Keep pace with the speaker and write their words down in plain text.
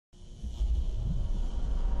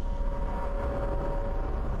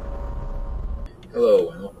Hello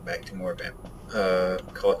and welcome back to more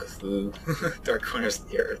Call of Cthulhu, Dark Corners of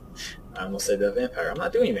the Earth. I almost said the vampire. I'm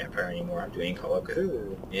not doing vampire anymore. I'm doing Call of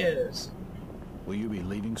Cthulhu. Yes. Will you be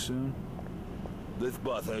leaving soon? This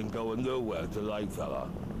bus ain't going nowhere tonight, fella.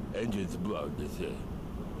 Engine's blown, you see.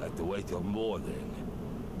 Have to wait till morning.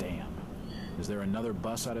 Damn. Is there another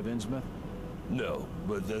bus out of Innsmouth? No,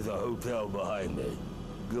 but there's a hotel behind me.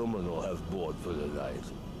 Gilman will have board for the night.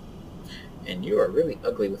 And you are really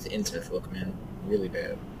ugly with the Innsmouth look, man. Really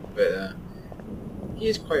bad. But, he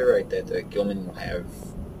is quite right that Gilman will have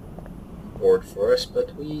board for us,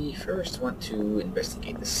 but we first want to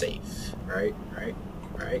investigate the safe. Right?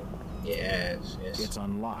 Yes. It's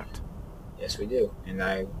unlocked. Yes, we do. And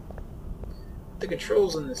the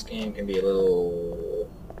controls in this game can be a little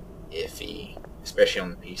iffy, especially on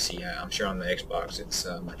the PC. I'm sure on the Xbox it's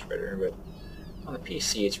much better, but on the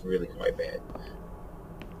PC it's really quite bad.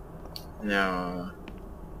 Now,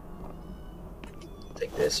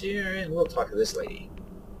 take this here and we'll talk to this lady.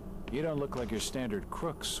 You don't look like your standard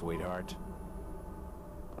crook, sweetheart.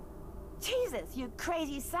 Jesus, you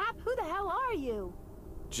crazy sap! Who the hell are you?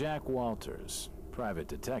 Jack Walters, private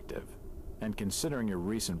detective. And considering your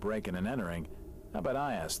recent break-in and entering, how about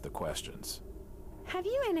I ask the questions? Have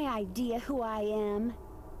you any idea who I am?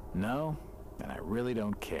 No, and I really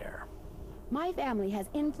don't care. My family has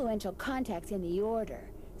influential contacts in the Order,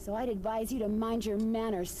 so I'd advise you to mind your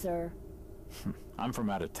manners, sir. I'm from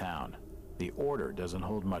out of town. The Order doesn't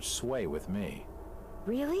hold much sway with me.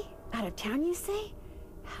 Really? Out of town, you say?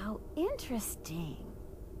 How interesting.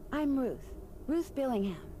 I'm Ruth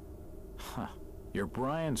Billingham. Huh. You're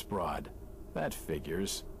Brian's broad. That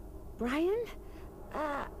figures. Brian?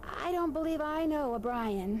 I don't believe I know a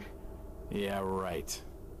Brian. Yeah, right.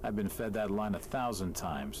 I've been fed that line 1,000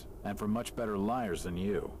 times, and from much better liars than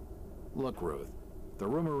you. Look, Ruth, the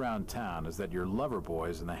rumor around town is that your lover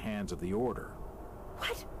boy's in the hands of the Order.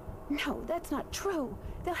 What? No, that's not true.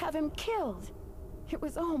 They'll have him killed. It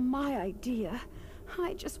was all my idea.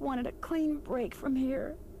 I just wanted a clean break from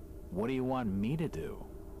here. What do you want me to do?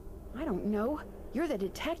 I don't know. You're the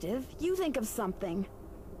detective. You think of something.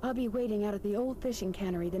 I'll be waiting out at the old fishing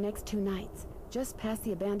cannery the next 2 nights, just past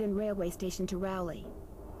the abandoned railway station to Rowley.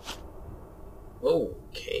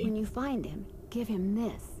 Okay. When you find him, give him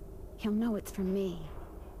this. He'll know it's from me.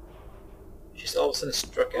 She's all of a sudden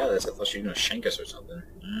struck out. I thought she was gonna shank us or something.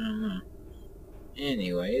 I don't know.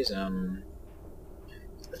 Anyways,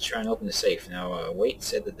 let's try and open the safe. Now, Waite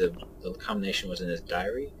said that the combination was in his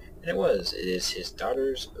diary, and it was. It is his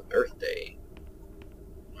daughter's birthday,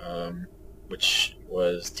 which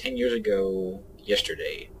was 10 years ago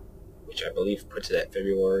yesterday, which I believe puts it at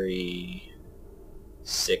February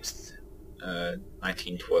 6th,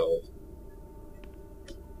 1912.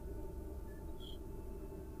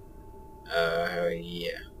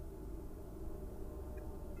 Yeah.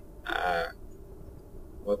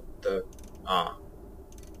 What the... Alright,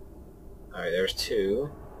 there's 2.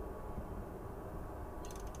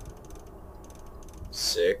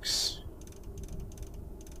 6.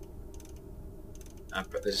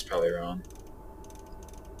 This is probably wrong.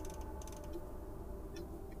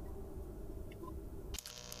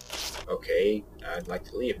 Okay, I'd like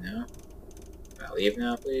to leave now. Can I leave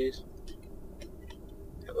now, please?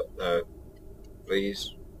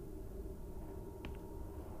 Please?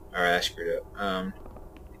 Alright, I screwed up.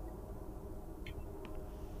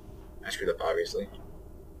 I screwed up, obviously.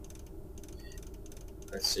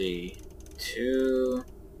 Let's see. 2,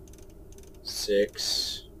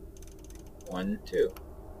 6, 1, 2.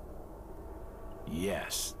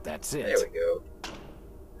 Yes, that's it. There we go.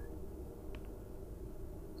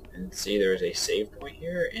 And see, there's a save point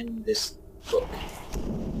here in this book.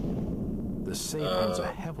 The safe holds a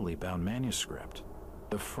heavily bound manuscript.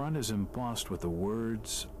 The front is embossed with the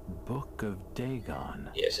words, Book of Dagon.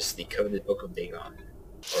 Yes, it's the coveted Book of Dagon.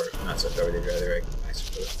 Or, not so coveted, rather, I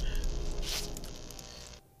suppose.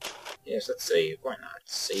 Yes, let's save. Why not?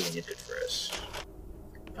 Saving is good for us.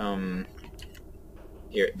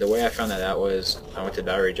 Here, the way I found that out was, I went to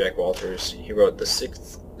Diary Jack Walters. He wrote on the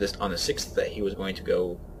 6th that he was going to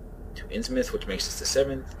go to Innsmouth, which makes this the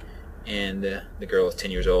 7th, and the girl is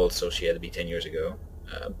 10 years old, so she had to be 10 years ago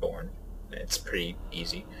born. It's pretty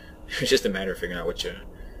easy. It's just a matter of figuring out which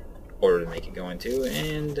order to make it go into,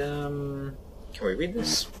 and, can we read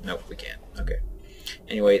this? Nope, we can't. Okay.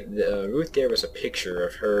 Anyway, Ruth gave us a picture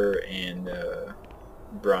of her and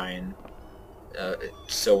Brian,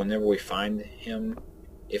 so whenever we find him,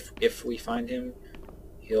 if we find him,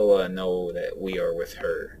 he'll know that we are with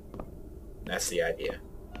her. That's the idea.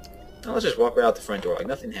 Now let's just walk right out the front door like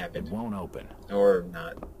nothing happened. It won't open. Or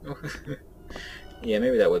not. Yeah,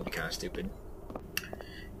 maybe that would be kind of stupid.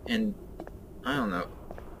 And I don't know.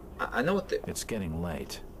 I know what the... It's getting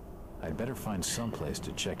late. I'd better find someplace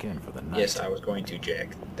to check in for the night. Yes, I was going to, Jack.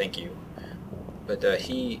 Thank you. But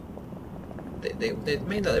they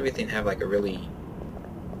made everything have like a really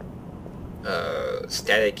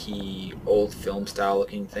staticky, old film style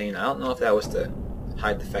looking thing. I don't know if that was to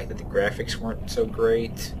hide the fact that the graphics weren't so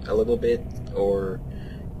great a little bit, or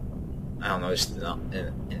I don't know, just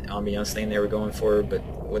an ambiance thing they were going for. But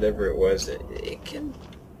whatever it was, it can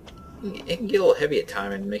get a little heavy at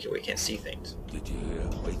time and make it where you can't see things. Did you hear?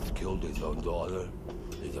 Waits killed his own daughter,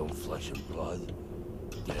 his own flesh and blood.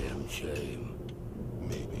 Damn shame.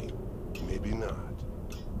 Maybe. Maybe not.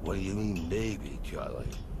 What do you mean, maybe, Charlie?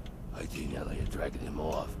 I seen Elliot dragging him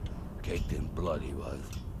off. Caked in blood he was.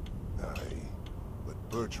 Aye. But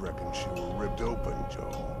Birch reckons she was ripped open,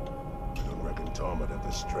 Joe. I don't reckon Tom would have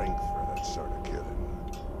the strength for that sort of killing.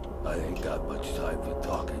 I ain't got much time for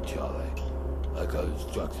talking, Charlie. I got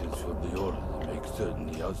instructions from the order to make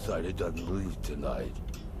certain the outsider doesn't leave tonight.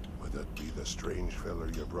 Would that be the strange fella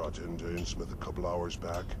you brought into Innsmouth a couple hours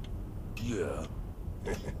back? Yeah.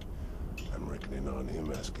 I'm reckoning on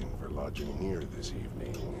him asking for lodging here this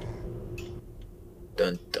evening.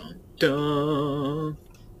 Dun dun dun!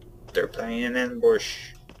 They're playing an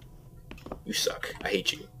ambush. You suck. I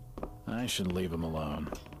hate you. I should leave him alone.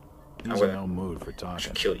 I'm He's in gonna- no mood for I talking.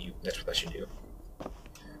 should kill you. That's what I should do.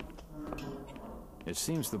 It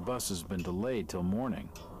seems the bus has been delayed till morning.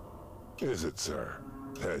 Is it, sir?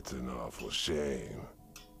 That's an awful shame.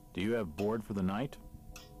 Do you have board for the night?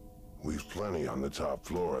 We've plenty on the top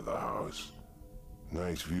floor of the house.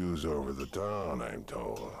 Nice views over the town, I'm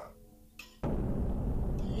told.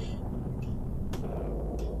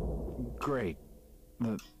 Great.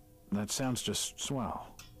 That sounds just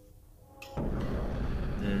swell.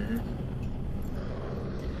 Mm-hmm.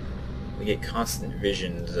 We get constant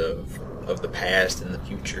visions of the past and the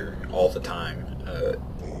future all the time.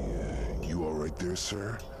 You all right there,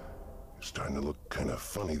 sir? It's starting to look kind of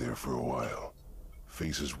funny there for a while.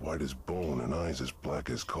 Face as white as bone and eyes as black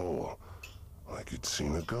as coal. Like you'd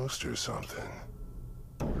seen a ghost or something.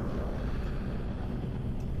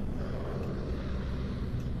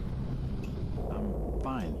 I'm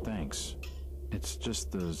fine, thanks. It's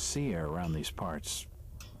just the sea air around these parts.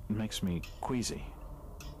 It makes me queasy.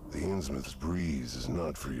 The Innsmouth's breeze is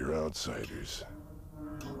not for your outsiders.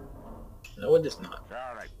 No, it is not.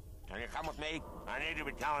 Charlie, can you come with me? I need to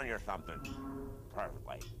be telling you something.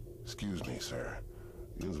 Perfectly. Excuse me, sir.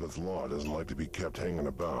 The Innsmouth law doesn't like to be kept hanging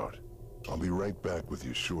about. I'll be right back with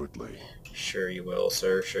you shortly. Sure you will,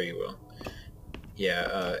 sir. Sure you will.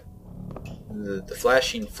 Yeah, the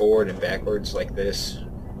flashing forward and backwards like this,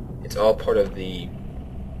 it's all part of the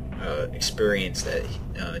experience that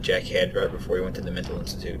Jack had right before he went to the mental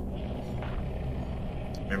institute.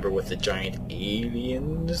 Remember with the giant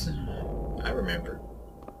aliens? I remember.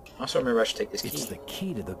 I also remember I should take this key. It's the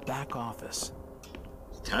key to the back office.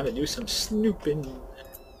 Time to do some snooping.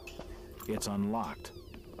 It's unlocked.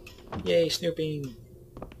 Yay, snooping.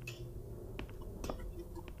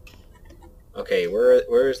 Okay,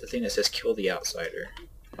 where is the thing that says kill the outsider?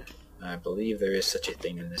 I believe there is such a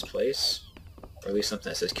thing in this place. Or at least something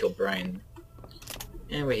that says kill Brian.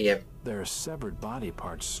 And we have... There are severed body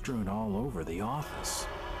parts strewn all over the office.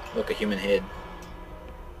 Look, a human head.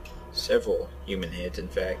 Several human heads, in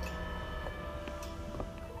fact.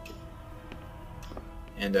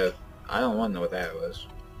 And, I don't want to know what that was.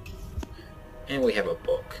 And we have a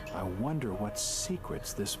book. I wonder what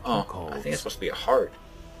secrets this book Oh, holds. I think it's supposed to be a heart.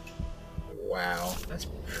 Wow, that's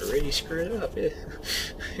pretty screwed up.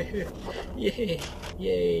 Yay,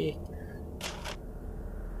 yay.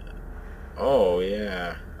 Oh,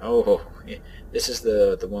 yeah. Oh, yeah. This is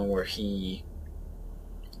the one where he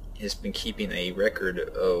has been keeping a record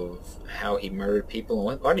of how he murdered people and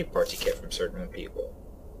what body parts he kept from certain people.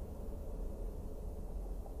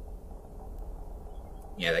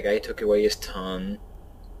 Yeah, that guy took away his tongue.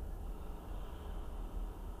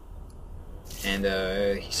 And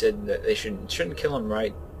he said that they shouldn't kill him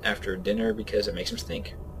right after dinner because it makes him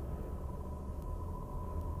stink.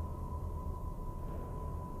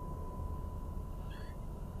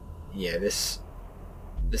 Yeah, this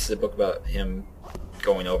is a book about him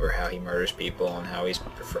going over how he murders people and how he's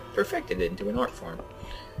perfected it into an art form,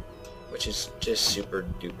 which is just super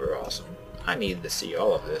duper awesome. I needed to see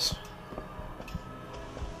all of this.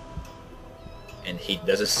 And he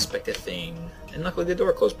doesn't suspect a thing. And luckily the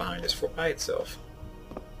door closed behind us by itself.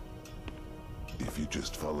 If you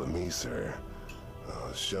just follow me, sir,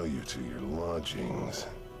 I'll show you to your lodgings.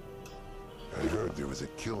 I heard there was a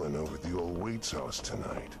killing over at the old Waits house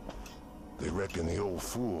tonight. They reckon the old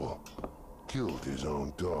fool killed his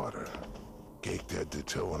own daughter. caked head to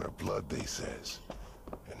toe in her blood, they says.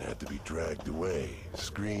 And had to be dragged away,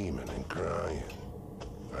 screaming and crying.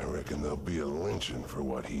 I reckon there'll be a lynching for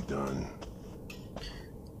what he done.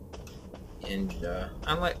 And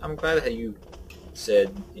I'm glad that you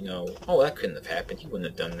said, you know, oh, that couldn't have happened. He wouldn't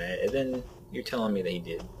have done that. And then you're telling me that he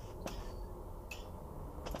did.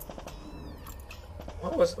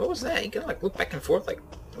 What was that? He could like look back and forth like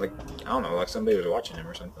I don't know, like somebody was watching him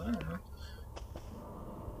or something. I don't know.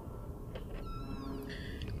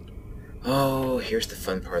 Oh, here's the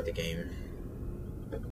fun part of the game.